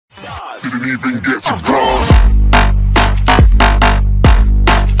Didn't even get to cross.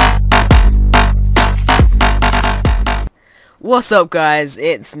 What's up guys,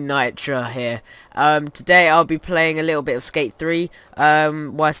 it's ItzNitra here. Today I'll be playing a little bit of Skate 3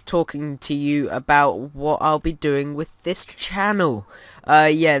 whilst talking to you about what I'll be doing with this channel.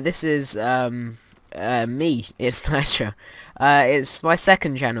 Yeah, this is me, ItzNitra. It's my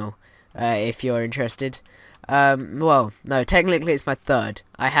second channel, if you're interested. Well, no, technically it's my third.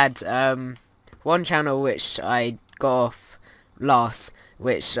 I had one channel which I got off last,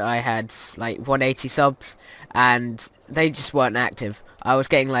 which I had like 180 subs, and they just weren't active. I was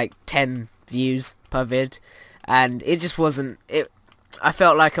getting like 10 views per vid, and it just wasn't, I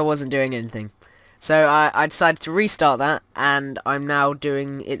felt like I wasn't doing anything. So I decided to restart that, and I'm now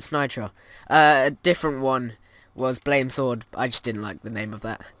doing ItzNitra. A different one was Blame Sword. I just didn't like the name of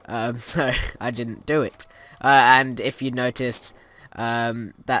that, so I didn't do it. And if you noticed,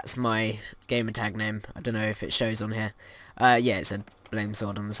 that's my gamer tag name. I don't know if it shows on here. Yeah, it said Blame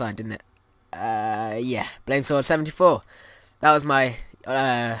Sword on the side, didn't it? Yeah, Blame Sword 74. That was my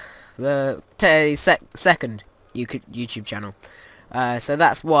second YouTube channel. So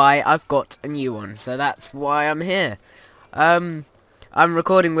that's why I've got a new one. So that's why I'm here. I'm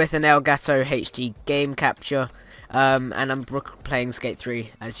recording with an Elgato HD game capture, and I'm playing Skate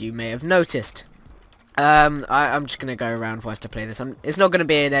 3, as you may have noticed. I'm just gonna go around whilst I play this. It's not gonna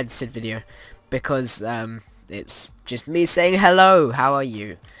be an edited video because it's just me saying hello. How are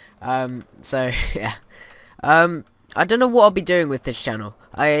you? So yeah. I don't know what I'll be doing with this channel.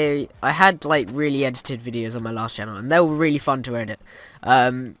 I had like really edited videos on my last channel, and they were really fun to edit.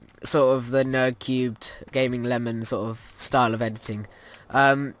 Sort of the Nerd Cubed Gaming Lemon sort of style of editing.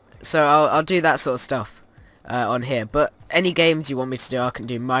 So I'll do that sort of stuff on here. But any games you want me to do, I can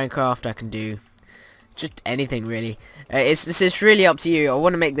do Minecraft. I can do just anything really. It's really up to you. I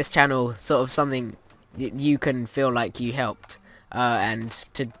want to make this channel sort of something you can feel like you helped and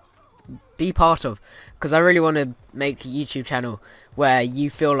to be part of, because I really want to make a YouTube channel where you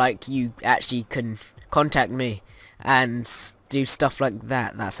feel like you actually can contact me and do stuff like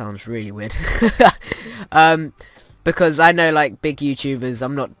that. That sounds really weird. Because I know like big YouTubers,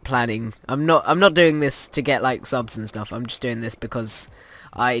 I'm not doing this to get like subs and stuff. I'm just doing this because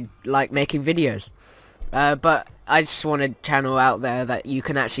I like making videos. But I just want a channel out there that you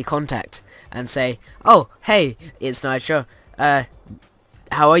can actually contact and say, oh, hey, ItzNitra,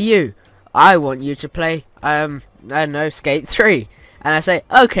 how are you? I want you to play, I don't know, Skate 3. And I say,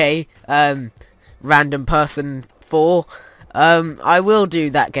 okay, random person 4, I will do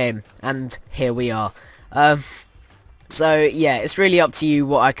that game. And here we are. So, yeah, it's really up to you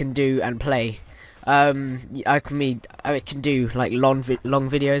what I can do and play. I can do like long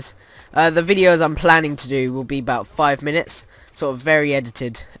videos. The videos I'm planning to do will be about 5 minutes, sort of very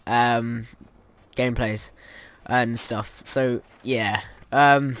edited gameplays and stuff. So yeah,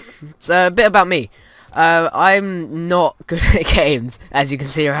 so a bit about me. I'm not good at games, as you can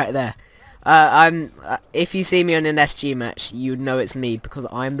see right there. If you see me on an SG match, you know it's me, because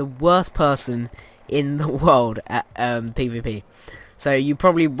I'm the worst person in the world at PvP. So you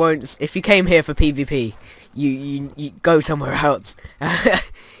probably won't, if you came here for PvP, you go somewhere else.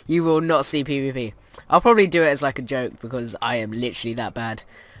 You will not see PvP. I'll probably do it as like a joke, because I am literally that bad.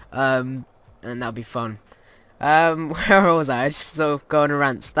 And that'll be fun. Where was I? Just sort of going on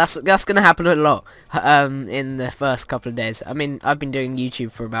rants. That's gonna happen a lot in the first couple of days. I mean, I've been doing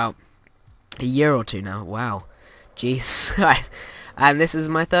YouTube for about a year or two now. Wow, jeez. And this is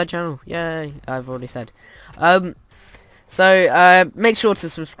my third channel. Yay! I've already said. So make sure to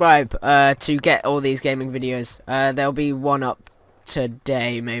subscribe to get all these gaming videos. There'll be one up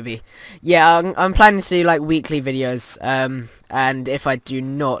today, maybe. Yeah, I'm planning to do like weekly videos. And if I do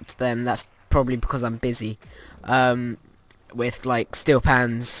not, then that's probably because I'm busy with like steel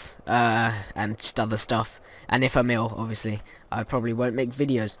pans and just other stuff. And if I'm ill, obviously, I probably won't make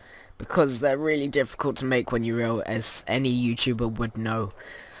videos, because they're really difficult to make when you're ill, as any YouTuber would know.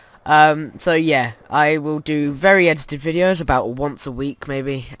 So yeah, I will do very edited videos about once a week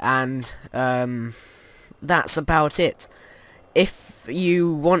maybe, and that's about it. If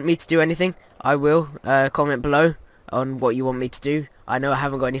you want me to do anything, I will. Comment below on what you want me to do. I know I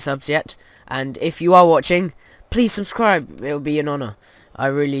haven't got any subs yet, and if you are watching, please subscribe. It will be an honor. I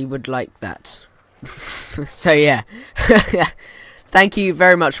really would like that. So yeah, thank you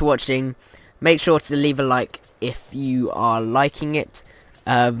very much for watching. Make sure to leave a like if you are liking it.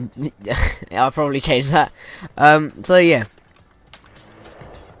 I'll probably change that. So yeah,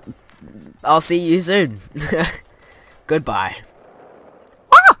 I'll see you soon. Goodbye.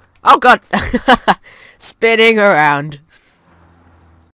 Ah! Oh god. Spinning around.